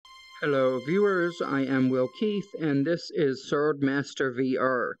Hello viewers, I am Will Keith, and this is Swordmaster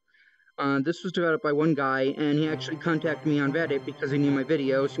VR. This was developed by one guy, and he actually contacted me on Reddit because he knew my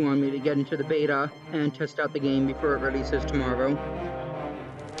videos. He wanted me to get into the beta and test out the game before it releases tomorrow.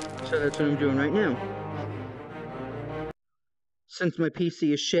 So that's what I'm doing right now. Since my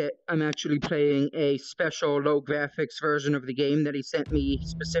PC is shit, I'm actually playing a special low graphics version of the game that he sent me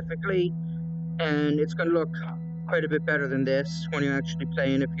specifically, and it's going to look quite a bit better than this when you're actually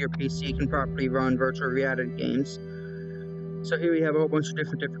playing if your PC can properly run virtual reality games. So here we have a whole bunch of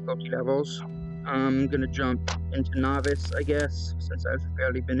different difficulty levels. I'm gonna jump into novice, I guess, since I've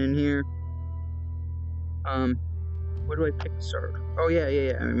barely been in here. Where do I pick the sword? Oh yeah,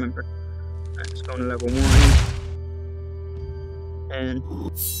 I remember. Alright, let's go to level 1. And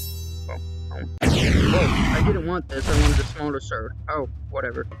whoa, I didn't want this, I wanted a smaller sword. Oh,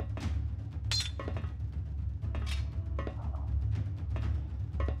 whatever.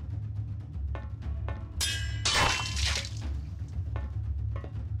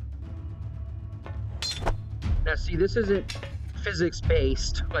 Now see, this isn't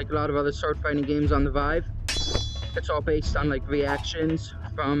physics-based like a lot of other sword fighting games on the Vive. It's all based on like reactions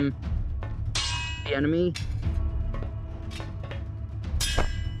from the enemy.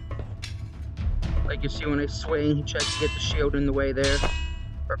 Like you see when I swing, he tries to get the shield in the way there,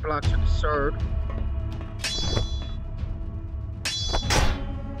 or blocks with the sword.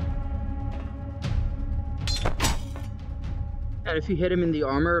 And if you hit him in the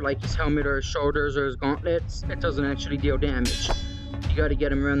armor, like his helmet or his shoulders or his gauntlets, it doesn't actually deal damage. You gotta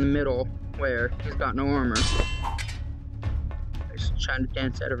get him around the middle where he's got no armor. Just trying to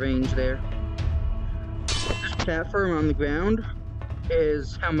dance out of range there. This platform on the ground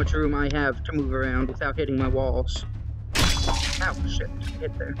is how much room I have to move around without hitting my walls. Ow, shit,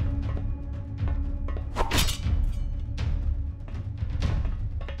 hit there.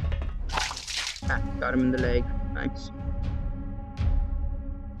 Ah, got him in the leg, nice.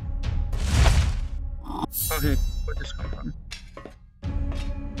 Oh hey, where'd this come from?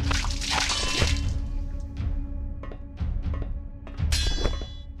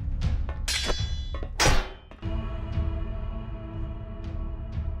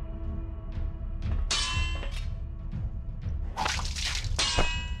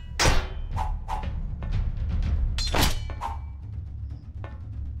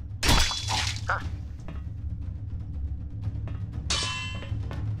 Ah.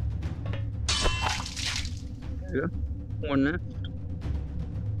 There you go. One left.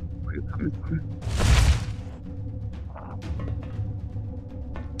 Where are you coming from?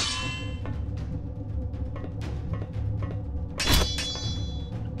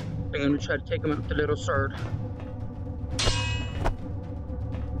 I'm gonna try to take him out with the little sword.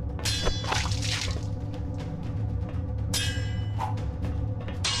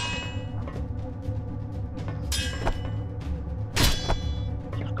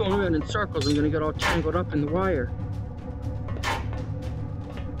 Keeps going around in circles. I'm gonna get all tangled up in the wire.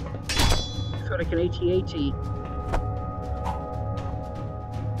 I feel like an AT-AT.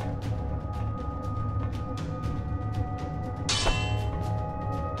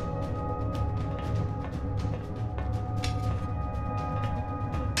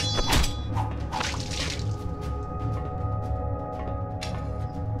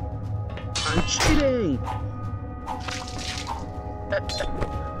 I'm cheating!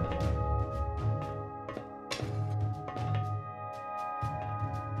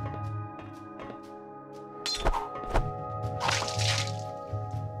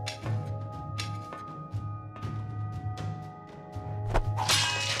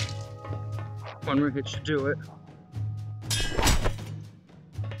 One more hit should do it.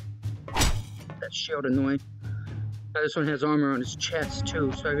 That shield in the way. Now this one has armor on his chest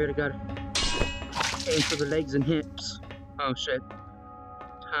too, so I really gotta aim for the legs and hips. Oh shit.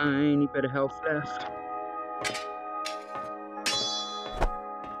 Tiny bit of health left.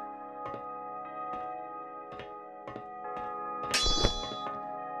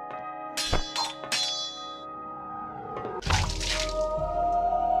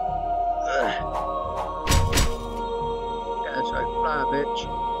 Yeah, that's right, fly, bitch.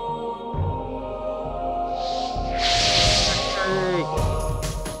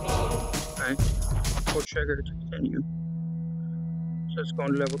 Alright, pull trigger to continue. So let's go on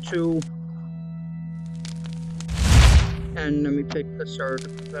to level 2. And let me pick the sword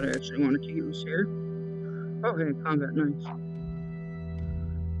that I actually wanted to use here. Okay, combat, nice.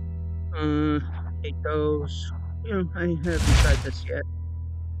 Hate those. You know, I haven't tried this yet.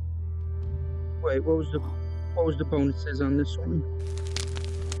 Wait, what was the bonuses on this one?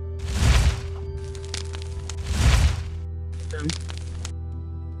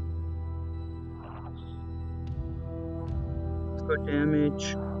 Good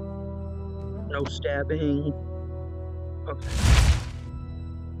damage. No stabbing. Okay.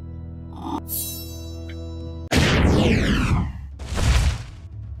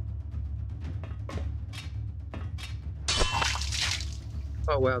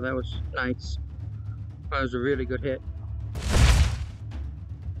 Oh wow, that was nice. That was a really good hit.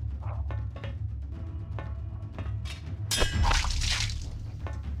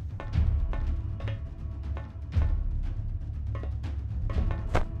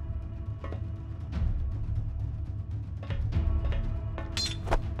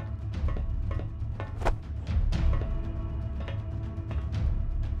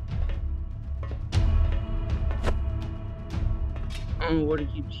 Oh, what did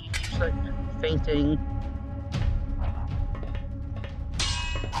he keeps like fainting?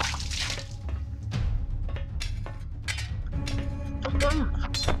 Fuck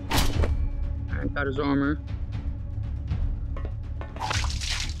off! Alright, got his armor.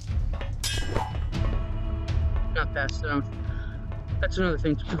 Not fast enough. That's another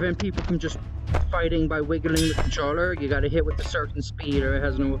thing, to prevent people from just fighting by wiggling the controller, you gotta hit with a certain speed or it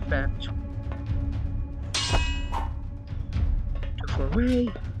has no effect. Too far away.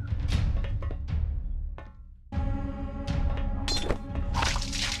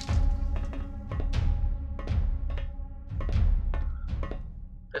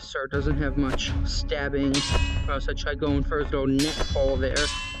 This sir doesn't have much stabbing, or else I try going for his little neck hole there.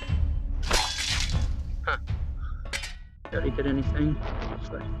 Huh. Barely did anything,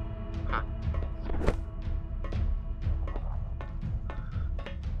 but huh.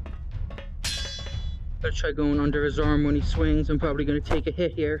 Better try going under his arm when he swings. I'm probably gonna take a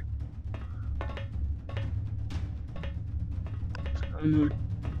hit here. Come on.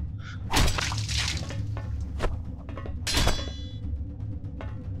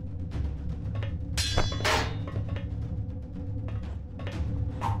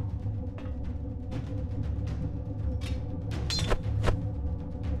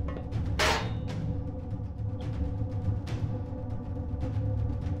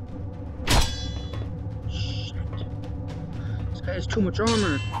 This guy has too much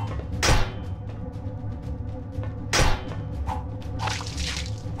armor.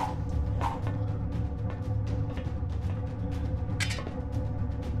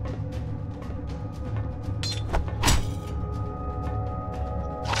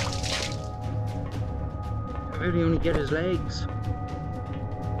 I really only get his legs.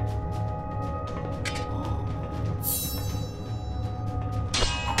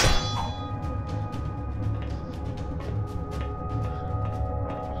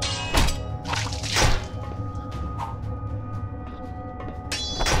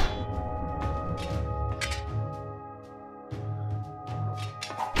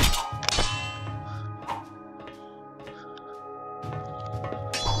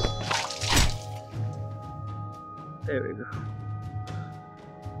 There we go.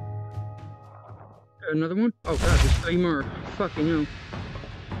 Another one? Oh god, there's 3 more. Fucking hell.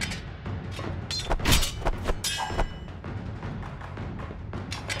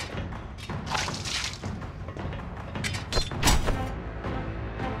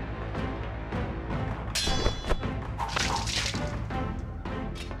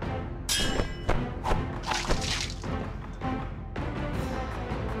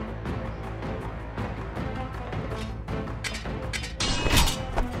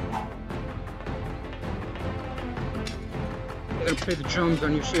 I'm gonna play the drums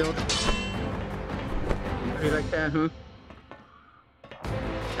on your shield. How do you like that, huh?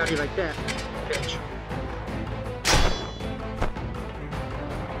 How do you like that, bitch?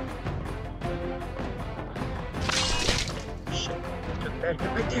 Shit, took that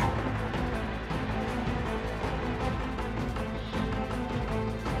hit right there.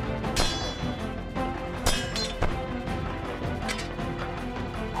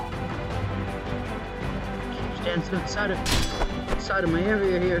 Keep dancing outside of my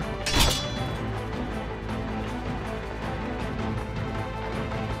area here.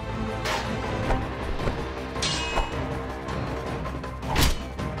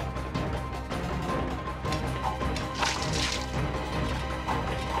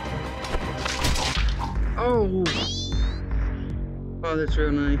 Oh! Oh, that's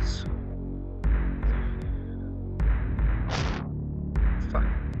real nice. Fuck.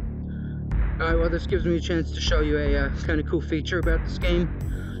 Alright, well, this gives me a chance to show you a kind of cool feature about this game.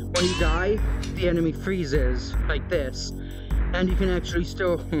 When you die, the enemy freezes, like this. And you can actually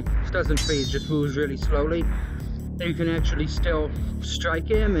still, it doesn't freeze, just moves really slowly. And you can actually still strike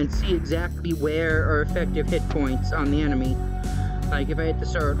him and see exactly where are effective hit points on the enemy. Like if I hit the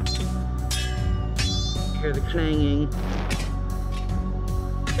sword, you hear the clanging,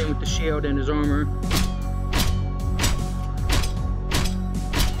 Same with the shield and his armor.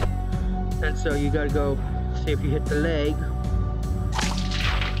 And so you gotta go see if you hit the leg.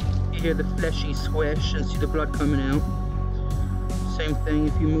 You hear the fleshy swish and see the blood coming out. Same thing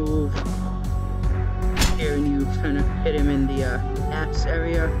if you move here and you kind of hit him in the ass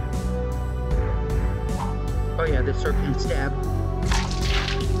area. Oh yeah, the serpent stab.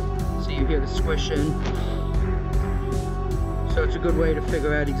 So you hear the squishing. So it's a good way to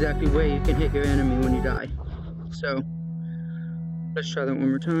figure out exactly where you can hit your enemy when you die. So let's try that one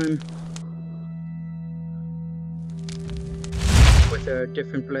more time. With a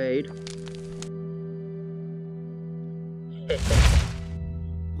different blade. There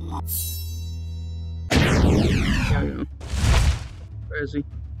we go. Where is he?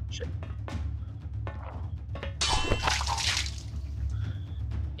 Shit.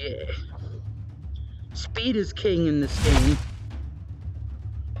 Yeah. Speed is king in this game.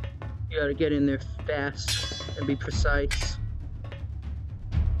 You gotta get in there fast and be precise.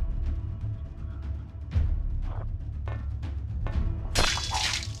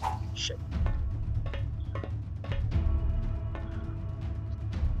 Shit.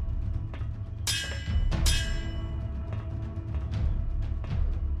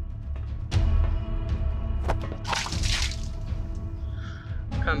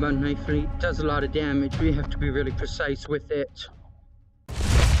 Combat knife does a lot of damage, but you have to be really precise with it.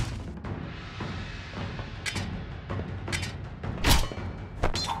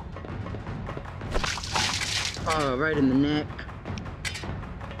 Oh, right in the neck.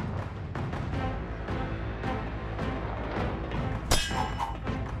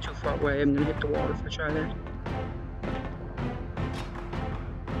 Too far away, I'm gonna hit the wall if I try that.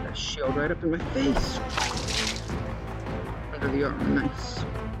 That shield right up in my face. Under the armor, nice.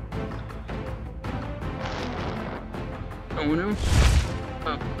 No one else?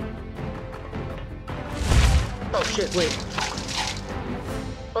 Oh. Oh shit, wait.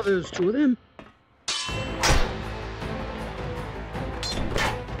 Oh, there's two of them.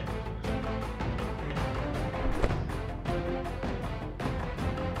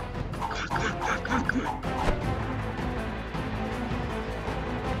 Come on.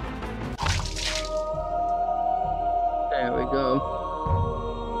 There we go.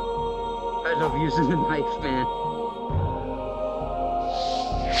 I love using the knife, man.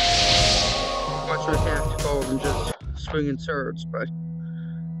 Much more tactical than just swinging swords, but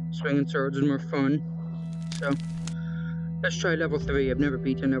swinging swords is more fun. So, let's try level 3. I've never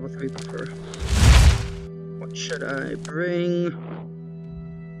beaten level 3 before. What should I bring?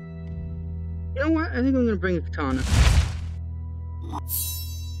 You know what? I think I'm gonna bring a katana.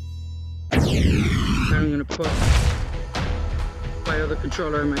 And I'm gonna put my other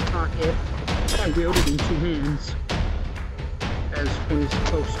controller in my pocket. I wield it in 2 hands, as when you're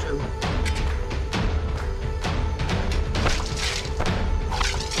supposed to.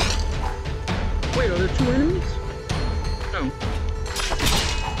 Wait, are there 2 enemies? No.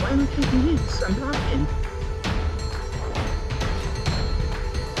 Why am I taking hits? I'm blocking.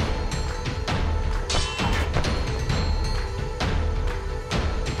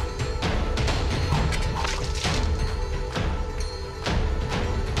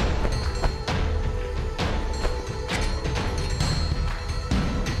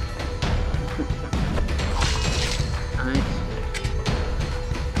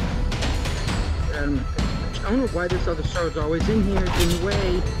 I don't know why this other sword's always in here, it's in the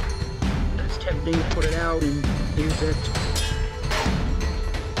way. It's tempting to put it out and use it.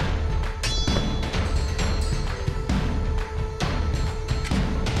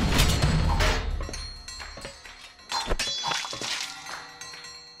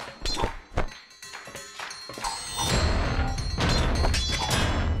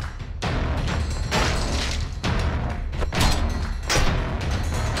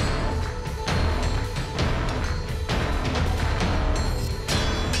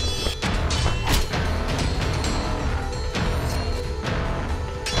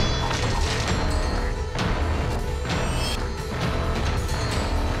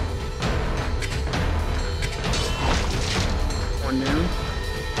 Down.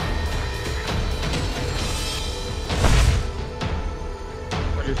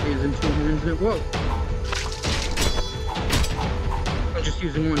 I'm just using 2 hands now. Whoa! I'm just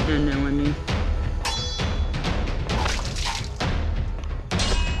using 1 hand now, I mean.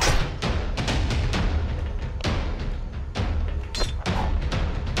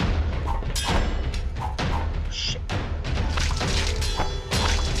 Shit.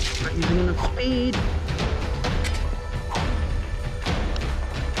 Not using enough speed.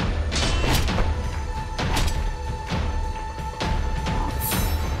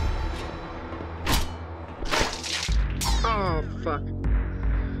 fuck.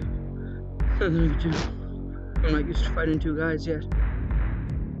 Nothing we can do. I'm not used to fighting 2 guys yet.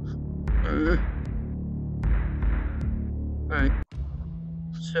 Alright.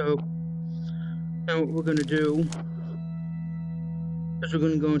 So, now what we're gonna do is we're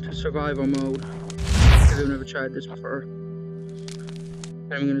gonna go into survival mode. Because I've never tried this before.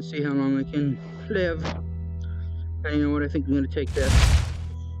 And I'm gonna see how long I can live. And you know what, I think I'm gonna take this.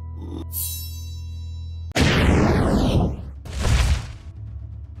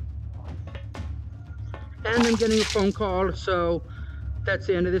 And I'm getting a phone call, so that's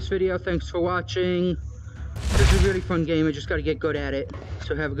the end of this video. Thanks for watching. This is a really fun game, I just gotta get good at it.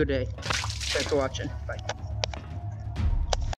 So have a good day. Thanks for watching. Bye.